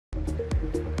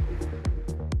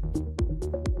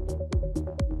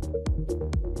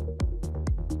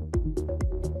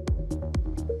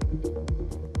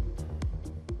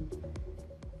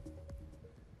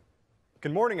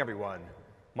Good morning, everyone.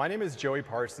 My name is Joey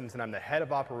Parsons, and I'm the head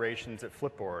of operations at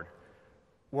Flipboard,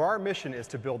 where our mission is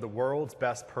to build the world's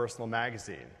best personal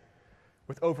magazine.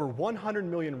 With over 100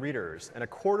 million readers and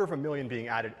 250,000 being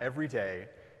added every day,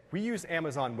 we use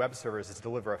Amazon Web Services to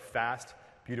deliver a fast,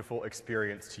 beautiful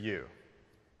experience to you.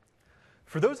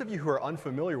 For those of you who are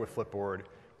unfamiliar with Flipboard,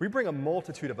 we bring a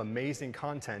multitude of amazing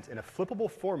content in a flippable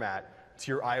format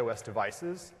to your iOS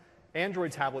devices,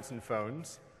 Android tablets and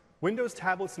phones, Windows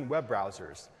tablets and web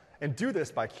browsers, and do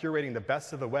this by curating the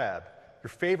best of the web, your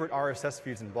favorite RSS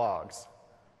feeds and blogs,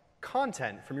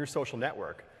 content from your social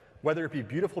network, whether it be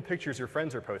beautiful pictures your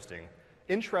friends are posting,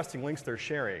 interesting links they're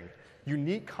sharing,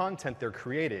 unique content they're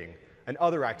creating, and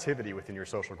other activity within your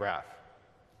social graph.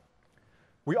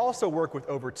 We also work with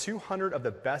over 200 of the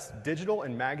best digital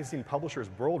and magazine publishers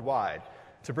worldwide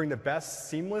to bring the best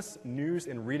seamless news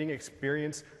and reading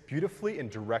experience beautifully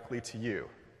and directly to you.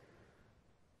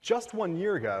 Just 1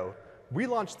 year ago, we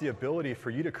launched the ability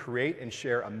for you to create and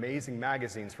share amazing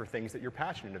magazines for things that you're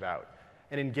passionate about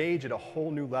and engage at a whole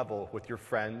new level with your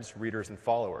friends, readers, and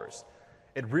followers.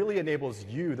 It really enables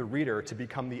you, the reader, to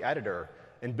become the editor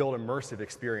and build immersive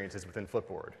experiences within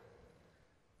Flipboard.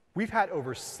 We've had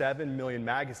over 7 million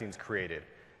magazines created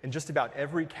in just about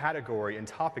every category and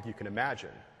topic you can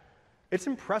imagine. It's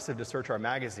impressive to search our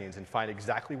magazines and find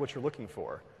exactly what you're looking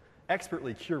for,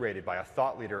 expertly curated by a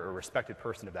thought leader or respected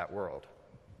person of that world.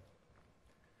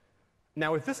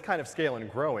 Now, with this kind of scale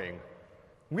and growing,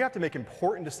 we have to make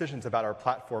important decisions about our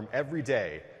platform every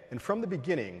day, and from the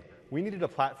beginning, we needed a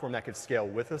platform that could scale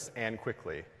with us and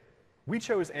quickly. We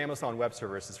chose Amazon Web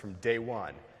Services from day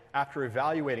one, after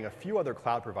evaluating a few other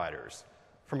cloud providers.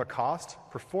 From a cost,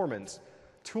 performance,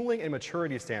 tooling, and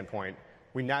maturity standpoint,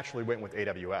 we naturally went with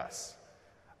AWS.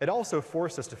 It also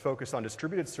forced us to focus on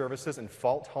distributed services and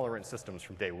fault-tolerant systems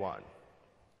from day one.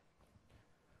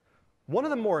 One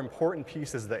of the more important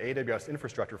pieces of the AWS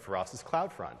infrastructure for us is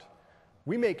Cloudfront.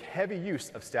 We make heavy use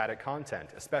of static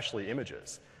content, especially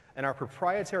images, and our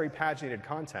proprietary paginated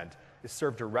content is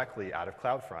served directly out of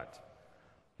Cloudfront.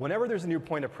 Whenever there's a new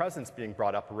point of presence being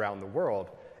brought up around the world,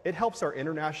 it helps our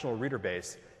international reader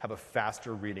base have a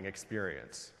faster reading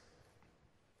experience.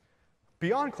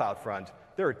 Beyond Cloudfront,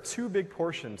 there are two big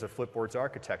portions of Flipboard's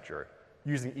architecture,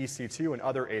 using EC2 and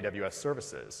other AWS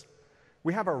services.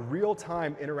 We have our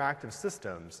real-time interactive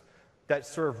systems that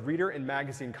serve reader and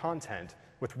magazine content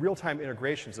with real-time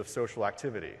integrations of social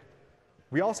activity.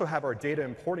 We also have our data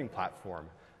importing platform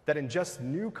that ingests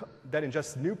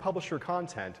new publisher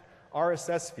content,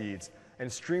 RSS feeds,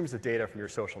 and streams the data from your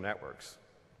social networks.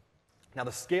 Now,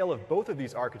 the scale of both of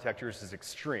these architectures is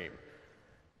extreme.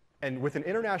 And with an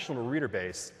international reader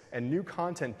base and new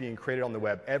content being created on the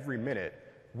web every minute,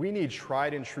 we need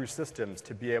tried and true systems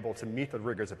to be able to meet the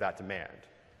rigors of that demand.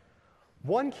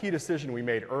 One key decision we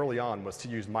made early on was to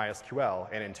use MySQL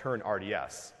and in turn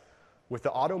RDS. With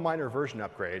the auto-miner version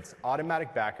upgrades,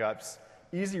 automatic backups,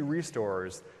 easy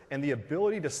restores, and the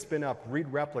ability to spin up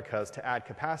read replicas to add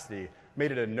capacity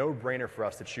made it a no-brainer for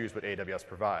us to choose what AWS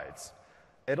provides.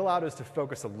 It allowed us to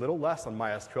focus a little less on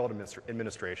MySQL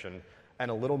administration and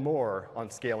a little more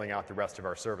on scaling out the rest of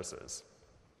our services.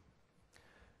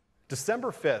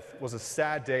 December 5th was a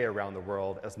sad day around the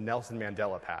world as Nelson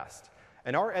Mandela passed,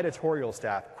 and our editorial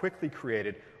staff quickly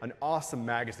created an awesome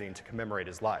magazine to commemorate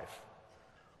his life.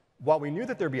 While we knew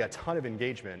that there'd be a ton of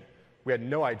engagement, we had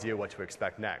no idea what to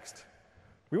expect next.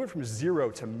 We went from 0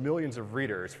 to millions of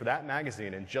readers for that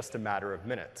magazine in just a matter of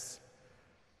minutes.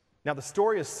 Now, the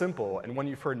story is simple and one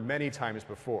you've heard many times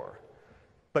before.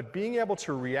 But being able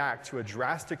to react to a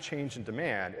drastic change in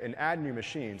demand and add new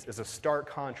machines is a stark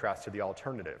contrast to the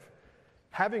alternative.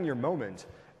 Having your moment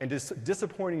and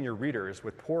disappointing your readers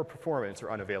with poor performance or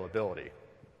unavailability.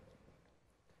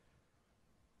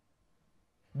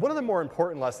 One of the more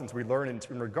important lessons we learned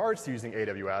in regards to using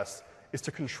AWS is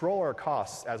to control our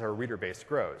costs as our reader base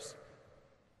grows.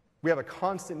 We have a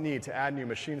constant need to add new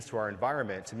machines to our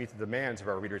environment to meet the demands of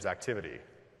our readers' activity.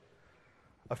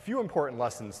 A few important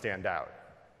lessons stand out.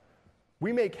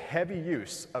 We make heavy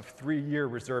use of 3-year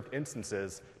reserved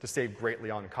instances to save greatly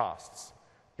on costs.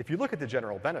 If you look at the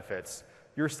general benefits,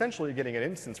 you're essentially getting an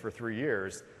instance for 3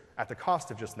 years at the cost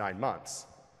of just 9 months.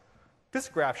 This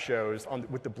graph shows,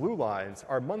 with the blue lines,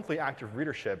 our monthly active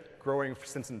readership growing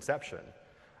since inception.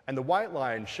 And the white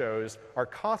line shows our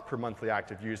cost per monthly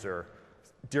active user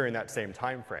during that same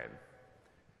time frame.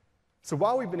 So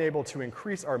while we've been able to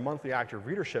increase our monthly active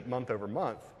readership month over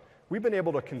month, we've been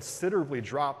able to considerably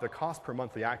drop the cost per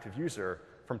monthly active user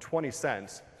from 20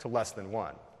 cents to less than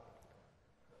 1.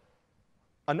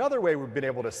 Another way we've been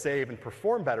able to save and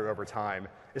perform better over time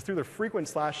is through the frequent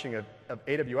slashing of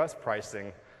AWS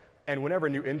pricing and whenever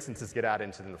new instances get added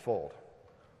into the fold.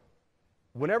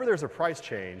 Whenever there's a price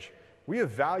change, we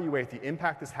evaluate the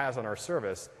impact this has on our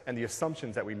service and the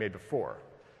assumptions that we made before.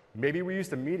 Maybe we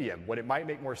used a medium when it might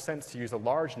make more sense to use a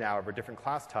large now of a different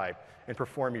class type and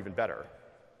perform even better.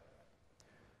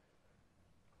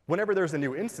 Whenever there's a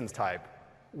new instance type,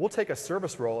 we'll take a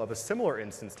service role of a similar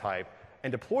instance type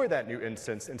and deploy that new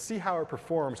instance and see how it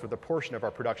performs with a portion of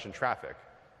our production traffic.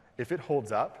 If it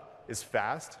holds up, is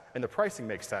fast, and the pricing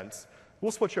makes sense,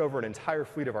 we'll switch over an entire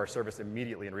fleet of our service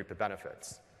immediately and reap the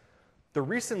benefits. The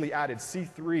recently added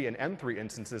C3 and M3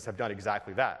 instances have done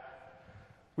exactly that.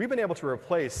 We've been able to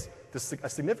replace a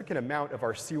significant amount of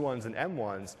our C1s and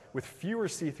M1s with fewer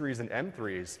C3s and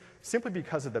M3s simply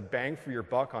because of the bang for your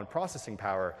buck on processing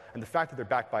power, and the fact that they're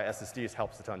backed by SSDs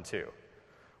helps a ton too.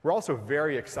 We're also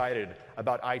very excited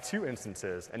about I2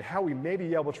 instances and how we may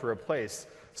be able to replace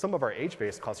some of our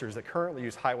H-based clusters that currently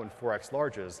use high-1 4x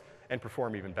larges and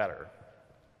perform even better.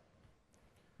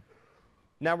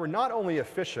 Now, we're not only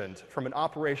efficient from an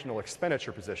operational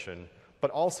expenditure position,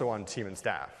 but also on team and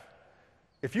staff.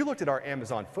 If you looked at our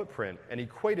Amazon footprint and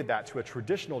equated that to a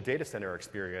traditional data center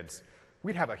experience,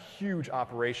 we'd have a huge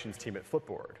operations team at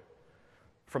Flipboard.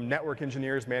 From network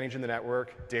engineers managing the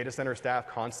network, data center staff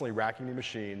constantly racking new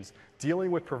machines, dealing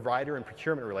with provider and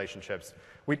procurement relationships,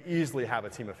 we'd easily have a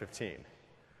team of 15.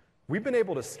 We've been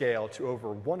able to scale to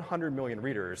over 100 million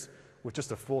readers with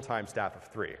just a full-time staff of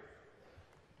 3.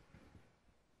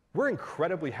 We're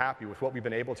incredibly happy with what we've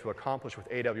been able to accomplish with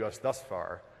AWS thus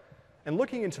far. And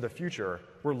looking into the future,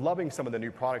 we're loving some of the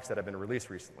new products that have been released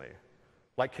recently,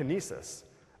 like Kinesis,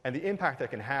 and the impact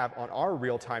that can have on our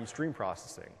real-time stream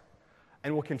processing.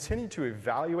 And we'll continue to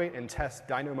evaluate and test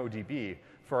DynamoDB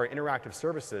for our interactive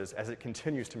services as it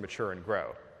continues to mature and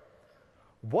grow.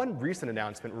 One recent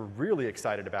announcement we're really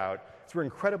excited about is we're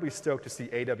incredibly stoked to see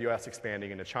AWS expanding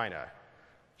into China.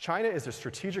 China is a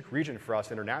strategic region for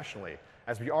us internationally,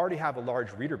 as we already have a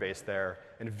large reader base there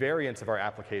and variants of our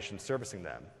applications servicing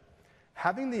them.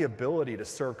 Having the ability to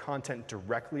serve content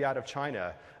directly out of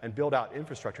China and build out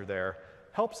infrastructure there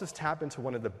helps us tap into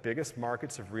one of the biggest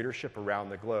markets of readership around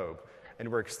the globe,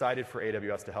 and we're excited for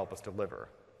AWS to help us deliver.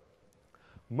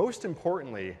 Most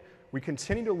importantly, we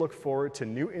continue to look forward to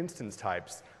new instance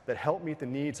types that help meet the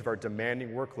needs of our demanding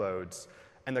workloads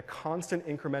and the constant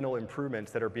incremental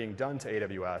improvements that are being done to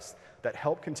AWS that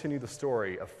help continue the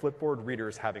story of Flipboard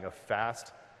readers having a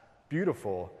fast,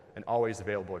 beautiful, and always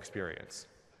available experience.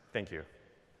 Thank you.